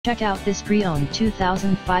Check out this pre-owned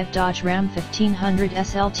 2005 Dodge Ram 1500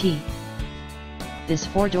 SLT. This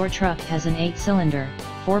four-door truck has an 8-cylinder,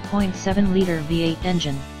 4.7-liter V8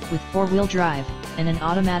 engine, with four-wheel drive, and an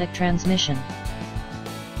automatic transmission.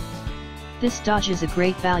 This Dodge is a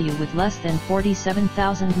great value with less than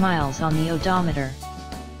 47,000 miles on the odometer.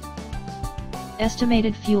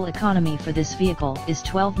 Estimated fuel economy for this vehicle is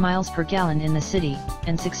 12 miles per gallon in the city,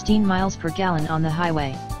 and 16 miles per gallon on the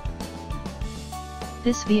highway.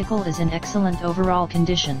 This vehicle is in excellent overall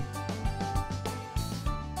condition.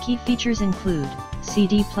 Key features include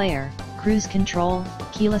CD player, cruise control,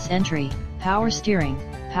 keyless entry, power steering,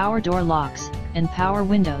 power door locks, and power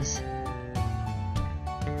windows.